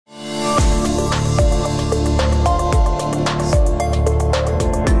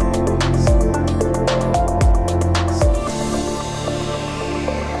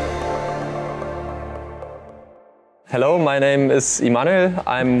my name is Immanuel.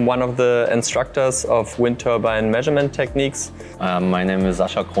 I'm one of the instructors of wind turbine measurement techniques. My name is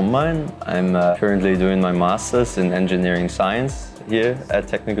Sascha Krummein. I'm currently doing my master's in engineering science here at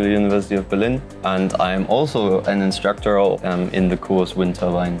Technische Universität of Berlin. And I'm also an instructor in the course Wind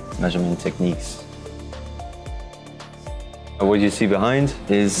Turbine Measurement Techniques. What you see behind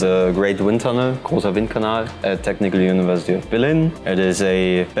is a great wind tunnel, Großer Windkanal, at Technische Universität of Berlin. It is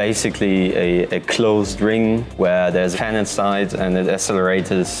basically a closed ring where there's a fan inside and it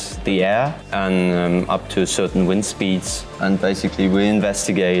accelerates the air and up to certain wind speeds. And basically we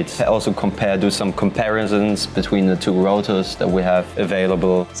investigate, also do some comparisons between the two rotors that we have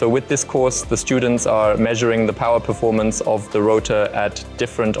available. So with this course, the students are measuring the power performance of the rotor at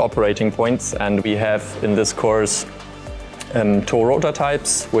different operating points. And we have in this course two rotor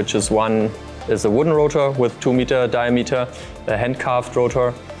types, which is one is a wooden rotor with 2-meter diameter, a hand-carved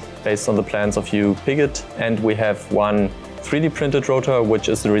rotor based on the plans of Hugh Pigott, and we have one 3D printed rotor, which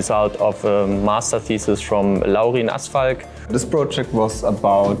is the result of a master thesis from Laurin Asfalk. This project was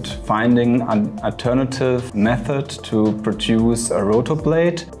about finding an alternative method to produce a rotor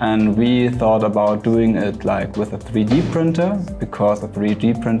blade, and we thought about doing it like with a 3D printer, because a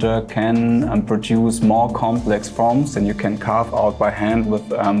 3D printer can produce more complex forms than you can carve out by hand with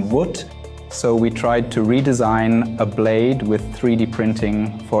wood. So we tried to redesign a blade with 3D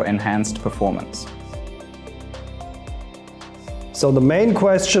printing for enhanced performance. So the main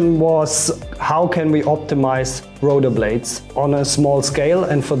question was, how can we optimize rotor blades on a small scale?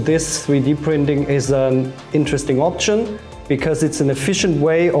 And for this, 3D printing is an interesting option because it's an efficient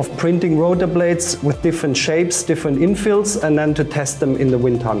way of printing rotor blades with different shapes, different infills, and then to test them in the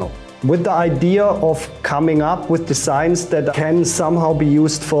wind tunnel. With the idea of coming up with designs that can somehow be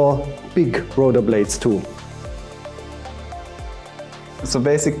used for big rotor blades too. So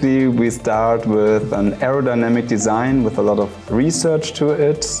basically we start with an aerodynamic design with a lot of research to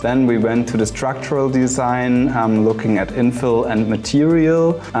it. Then we went to the structural design, looking at infill and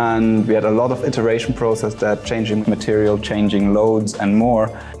material, and we had a lot of iteration process that changing material, changing loads and more.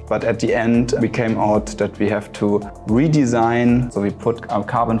 But at the end we came out that we have to redesign, so we put a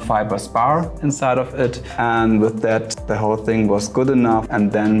carbon fiber spar inside of it, and with that the whole thing was good enough,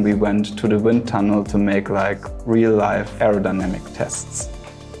 and then we went to the wind tunnel to make like real-life aerodynamic tests.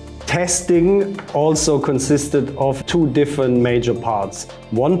 Testing also consisted of two different major parts.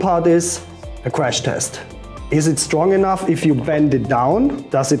 One part is a crash test. Is it strong enough if you bend it down?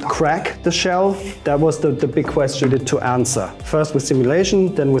 Does it crack the shell? That was the big question to answer. First with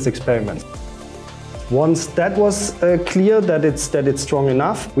simulation, then with experiments. Once that was clear that it's strong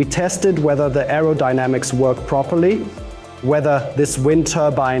enough, we tested whether the aerodynamics work properly, whether this wind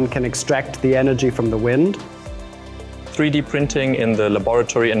turbine can extract the energy from the wind. 3D printing in the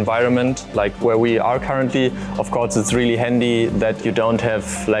laboratory environment, like where we are currently, of course it's really handy that you don't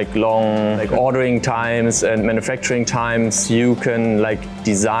have like long ordering times and manufacturing times. You can like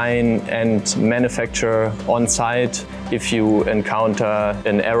design and manufacture on site. If you encounter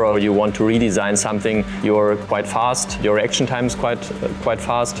an error, you want to redesign something, you're quite fast, your reaction time is quite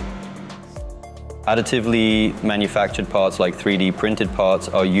fast. Additively manufactured parts like 3D printed parts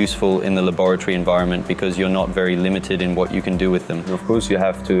are useful in the laboratory environment because you're not very limited in what you can do with them. Of course you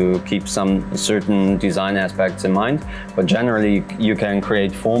have to keep some certain design aspects in mind, but generally you can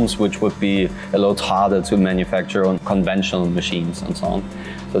create forms which would be a lot harder to manufacture on conventional machines and so on.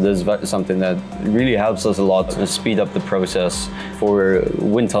 So this is something that really helps us a lot to speed up the process. For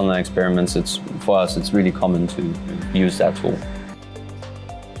wind tunnel experiments, for us it's really common to use that tool.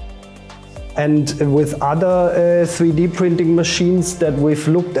 And with other 3D printing machines that we've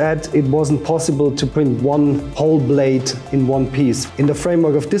looked at, it wasn't possible to print one whole blade in one piece. In the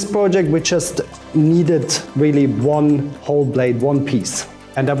framework of this project, we just needed really one whole blade, one piece.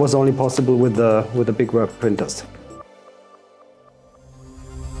 And that was only possible with the BigRep printers.